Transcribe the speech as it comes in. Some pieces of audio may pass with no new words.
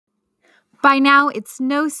By now, it's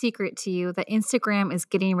no secret to you that Instagram is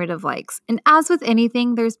getting rid of likes. And as with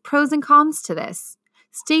anything, there's pros and cons to this.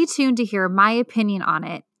 Stay tuned to hear my opinion on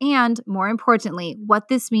it and, more importantly, what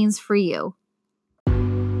this means for you.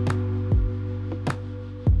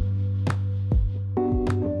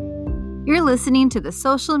 You're listening to the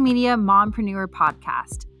Social Media Mompreneur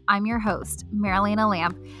Podcast. I'm your host, Marilena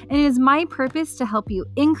Lamp, and it is my purpose to help you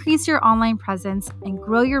increase your online presence and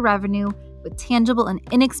grow your revenue with tangible and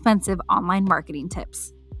inexpensive online marketing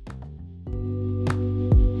tips.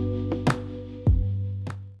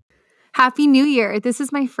 Happy New Year! This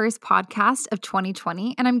is my first podcast of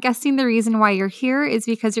 2020, and I'm guessing the reason why you're here is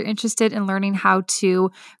because you're interested in learning how to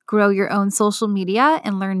grow your own social media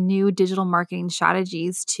and learn new digital marketing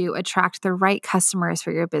strategies to attract the right customers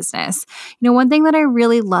for your business. One thing that I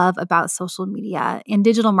really love about social media and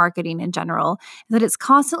digital marketing in general is that it's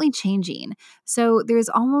constantly changing. So there's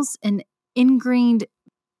almost an ingrained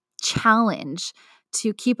challenge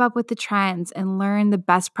to keep up with the trends and learn the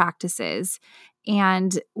best practices.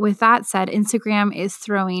 And with that said, Instagram is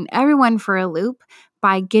throwing everyone for a loop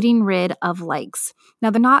by getting rid of likes. Now,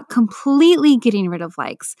 they're not completely getting rid of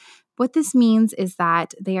likes. What this means is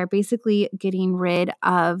that they are basically getting rid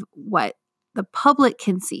of what the public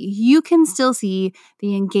can see. You can still see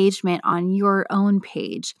the engagement on your own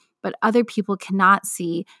page, but other people cannot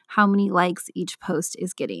see how many likes each post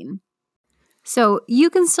is getting. So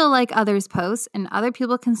you can still like others' posts and other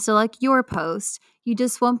people can still like your post. You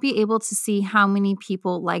just won't be able to see how many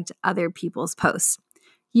people liked other people's posts.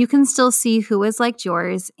 You can still see who has liked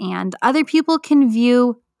yours and other people can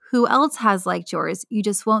view who else has liked yours. You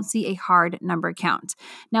just won't see a hard number count.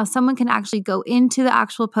 Now, someone can actually go into the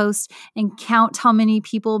actual post and count how many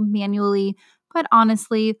people manually, but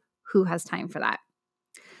honestly, who has time for that?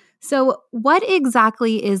 So what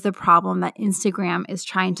exactly is the problem that Instagram is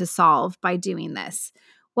trying to solve by doing this?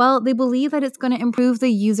 Well, they believe that it's going to improve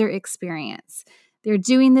the user experience. They're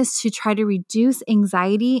doing this to try to reduce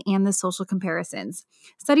anxiety and the social comparisons.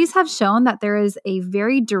 Studies have shown that there is a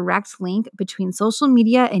very direct link between social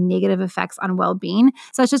media and negative effects on well-being,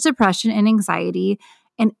 such as depression and anxiety,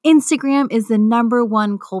 and Instagram is the number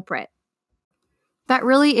one culprit. That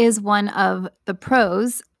really is one of the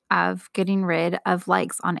pros of getting rid of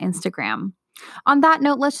likes on Instagram. On that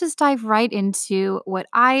note, let's just dive right into what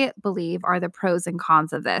I believe are the pros and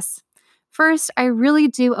cons of this. First, I really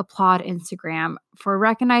do applaud Instagram for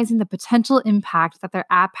recognizing the potential impact that their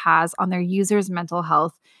app has on their users' mental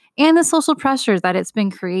health and the social pressures that it's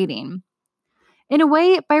been creating. In a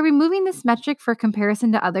way, by removing this metric for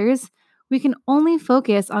comparison to others, we can only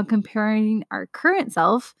focus on comparing our current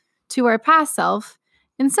self to our past self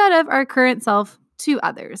instead of our current self to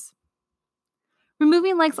others.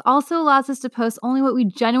 Removing likes also allows us to post only what we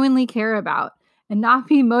genuinely care about and not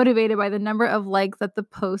be motivated by the number of likes that the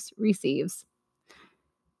post receives.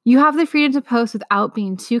 You have the freedom to post without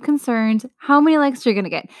being too concerned how many likes you're going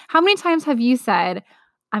to get. How many times have you said,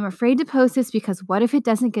 I'm afraid to post this because what if it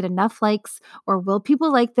doesn't get enough likes? Or will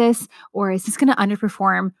people like this? Or is this going to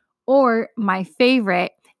underperform? Or my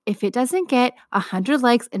favorite, if it doesn't get 100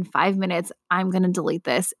 likes in 5 minutes, I'm going to delete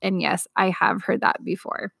this. And yes, I have heard that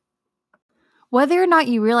before. Whether or not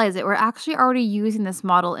you realize it, we're actually already using this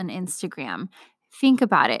model in Instagram. Think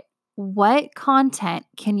about it. What content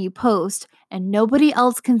can you post and nobody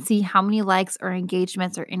else can see how many likes or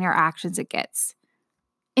engagements or interactions it gets?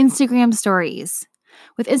 Instagram stories.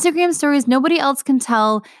 With Instagram stories, nobody else can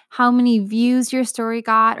tell how many views your story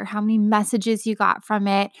got or how many messages you got from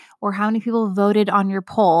it or how many people voted on your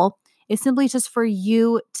poll. It's simply just for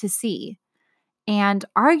you to see. And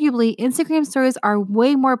arguably, Instagram stories are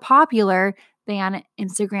way more popular than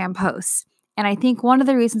Instagram posts. And I think one of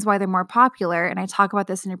the reasons why they're more popular, and I talk about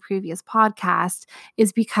this in a previous podcast,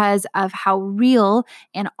 is because of how real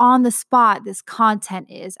and on the spot this content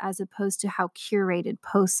is as opposed to how curated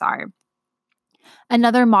posts are.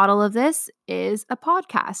 Another model of this is a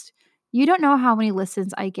podcast. You don't know how many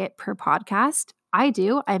listens I get per podcast. I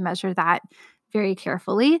do. I measure that very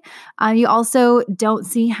carefully. You also don't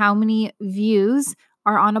see how many views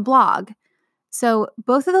are on a blog. So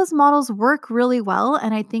both of those models work really well,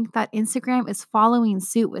 and I think that Instagram is following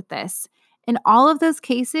suit with this. In all of those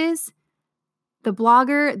cases, the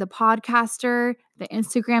blogger, the podcaster, the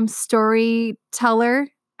Instagram storyteller,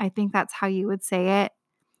 I think that's how you would say it.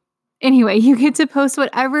 Anyway, you get to post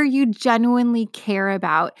whatever you genuinely care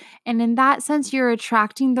about. And in that sense, you're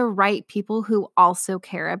attracting the right people who also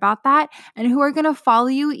care about that and who are going to follow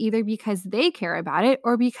you either because they care about it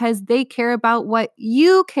or because they care about what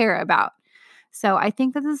you care about. So I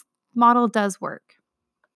think that this model does work.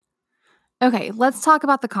 Okay, let's talk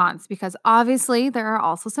about the cons because obviously there are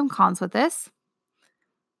also some cons with this.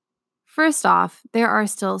 First off, there are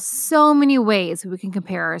still so many ways we can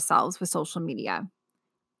compare ourselves with social media.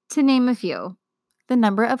 To name a few, the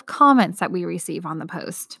number of comments that we receive on the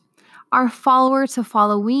post, our follower to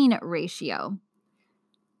following ratio,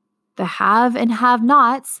 the have and have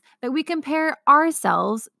nots that we compare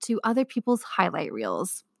ourselves to other people's highlight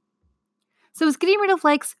reels. So is getting rid of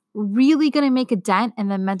likes really going to make a dent in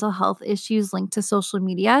the mental health issues linked to social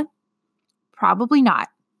media? Probably not.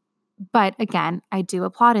 But again, I do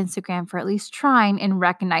applaud Instagram for at least trying and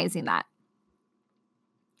recognizing that.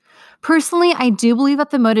 Personally, I do believe that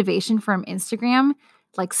the motivation from Instagram,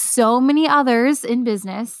 like so many others in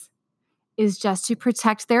business, is just to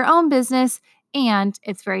protect their own business, and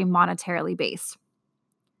it's very monetarily based.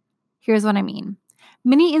 Here's what I mean.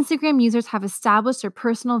 Many Instagram users have established their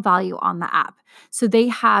personal value on the app. So they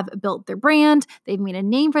have built their brand, they've made a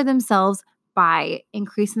name for themselves by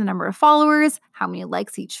increasing the number of followers, how many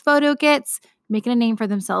likes each photo gets, making a name for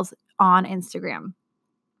themselves on Instagram.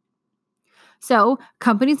 So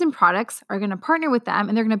companies and products are going to partner with them,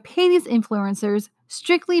 and they're going to pay these influencers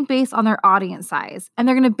strictly based on their audience size. And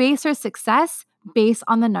they're going to base their success based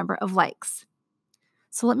on the number of likes.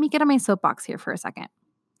 So let me get on my soapbox here for a second.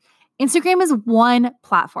 Instagram is one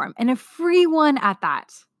platform, and a free one at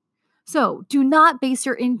that. So do not base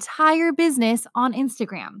your entire business on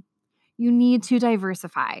Instagram. You need to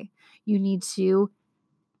diversify. You need to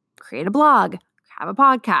create a blog, have a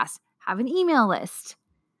podcast, have an email list,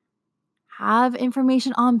 have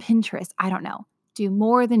information on Pinterest. I don't know. Do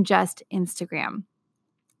more than just Instagram.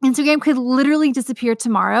 Instagram could literally disappear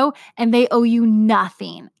tomorrow and they owe you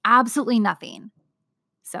nothing, absolutely nothing.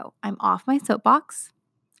 So I'm off my soapbox.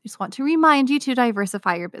 I just want to remind you to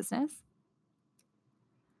diversify your business.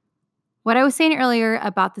 What I was saying earlier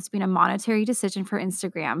about this being a monetary decision for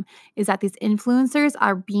Instagram is that these influencers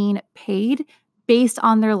are being paid based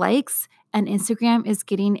on their likes, and Instagram is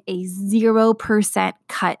getting a 0%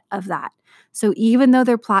 cut of that. So even though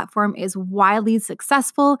their platform is wildly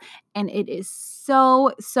successful and it is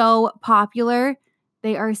so popular,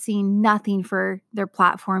 they are seeing nothing for their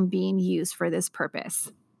platform being used for this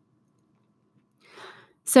purpose.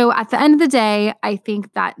 So at the end of the day, I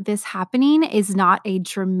think that this happening is not a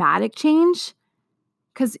dramatic change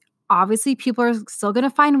because obviously people are still going to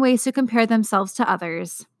find ways to compare themselves to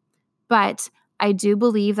others. But I do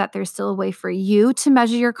believe that there's still a way for you to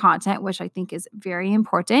measure your content, which I think is very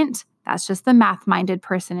important. That's just the math-minded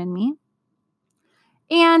person in me.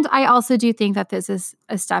 And I also do think that this is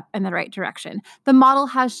a step in the right direction. The model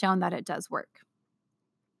has shown that it does work.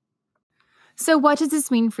 So what does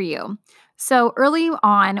this mean for you? So early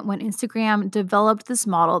on, when Instagram developed this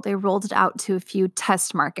model, they rolled it out to a few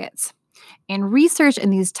test markets. And research in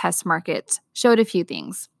these test markets showed a few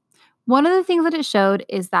things. One of the things that it showed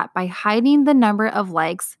is that by hiding the number of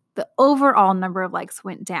likes, the overall number of likes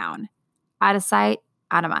went down. Out of sight,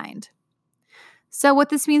 out of mind. So what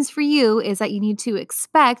this means for you is that you need to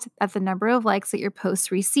expect that the number of likes that your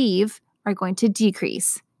posts receive are going to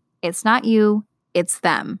decrease. It's not you, it's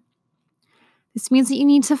them. This means that you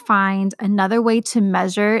need to find another way to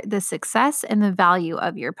measure the success and the value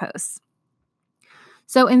of your posts.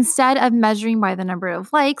 So instead of measuring by the number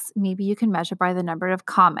of likes, maybe you can measure by the number of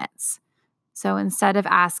comments. So instead of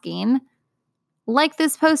asking, like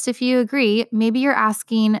this post if you agree, maybe you're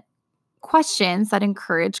asking questions that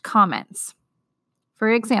encourage comments.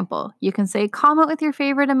 For example, you can say, comment with your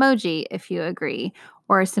favorite emoji if you agree,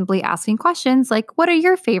 or simply asking questions like, what are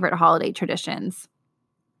your favorite holiday traditions?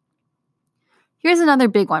 Here's another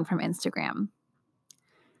big one from Instagram.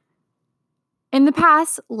 In the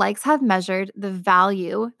past, likes have measured the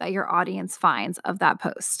value that your audience finds of that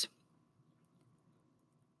post.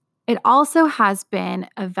 It also has been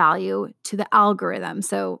a value to the algorithm.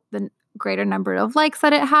 So the greater number of likes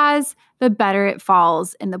that it has, the better it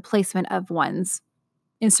falls in the placement of one's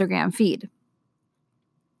Instagram feed.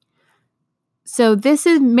 So this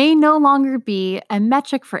may no longer be a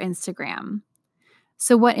metric for Instagram.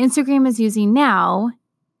 So what Instagram is using now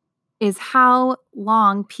is how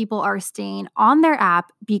long people are staying on their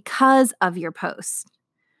app because of your post.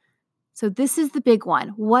 So this is the big one.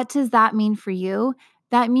 What does that mean for you?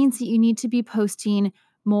 That means that you need to be posting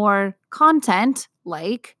more content,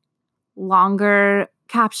 like longer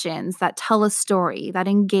captions that tell a story, that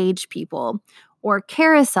engage people, or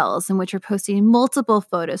carousels in which you're posting multiple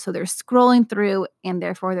photos so they're scrolling through and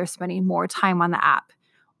therefore they're spending more time on the app.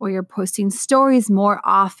 Or you're posting stories more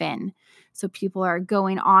often. So people are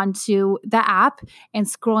going onto the app and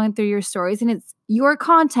scrolling through your stories, and it's your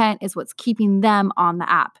content is what's keeping them on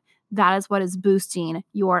the app. That is what is boosting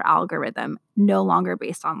your algorithm, no longer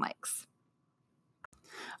based on likes.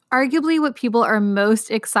 Arguably, what people are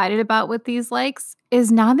most excited about with these likes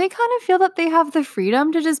is now they kind of feel that they have the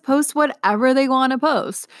freedom to just post whatever they want to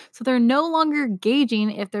post. So they're no longer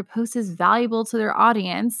gauging if their post is valuable to their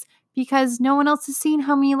audience because no one else has seen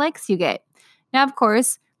how many likes you get. Now, of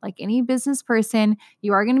course, like any business person,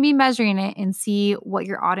 you are going to be measuring it and see what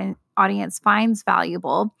your audience finds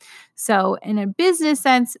valuable. So, in a business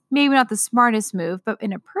sense, maybe not the smartest move, but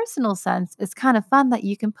in a personal sense, it's kind of fun that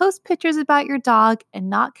you can post pictures about your dog and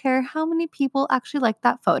not care how many people actually like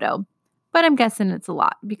that photo. But I'm guessing it's a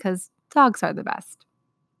lot because dogs are the best.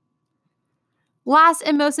 Last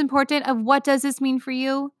and most important of what does this mean for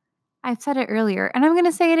you? I've said it earlier and I'm going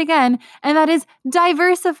to say it again, and that is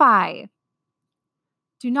diversify.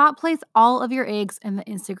 Do not place all of your eggs in the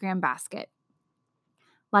Instagram basket.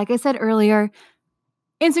 Like I said earlier,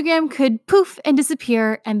 Instagram could poof and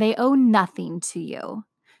disappear and they owe nothing to you.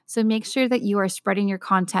 So make sure that you are spreading your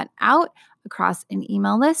content out across an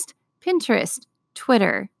email list, Pinterest,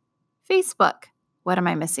 Twitter, Facebook. What am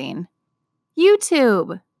I missing?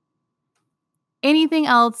 YouTube. Anything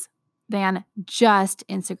else than just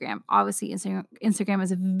Instagram. Obviously, Instagram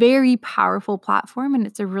is a very powerful platform and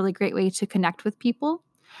it's a really great way to connect with people.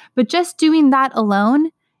 But just doing that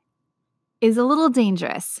alone is a little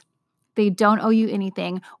dangerous. They don't owe you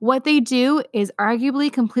anything. What they do is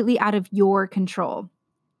arguably completely out of your control.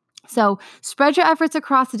 So spread your efforts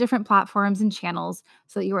across the different platforms and channels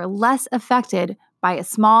so that you are less affected by a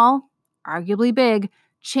small, arguably big,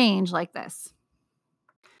 change like this.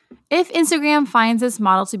 If Instagram finds this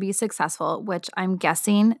model to be successful, which I'm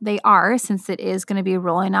guessing they are since it is going to be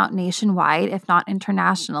rolling out nationwide, if not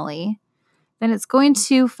internationally, then it's going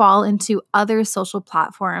to fall into other social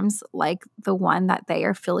platforms like the one that they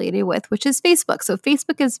are affiliated with, which is Facebook. So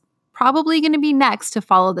Facebook is probably going to be next to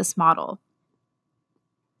follow this model.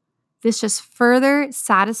 This just further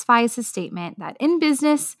satisfies the statement that in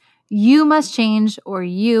business, you must change or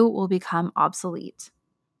you will become obsolete.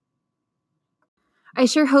 I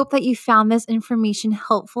sure hope that you found this information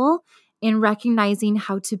helpful in recognizing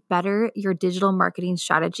how to better your digital marketing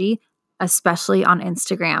strategy, especially on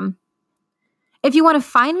Instagram. If you want to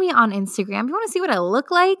find me on Instagram, if you want to see what I look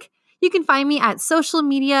like, you can find me at Social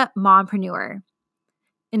Media Mompreneur.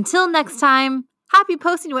 Until next time, happy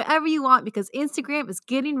posting whatever you want because Instagram is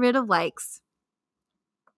getting rid of likes.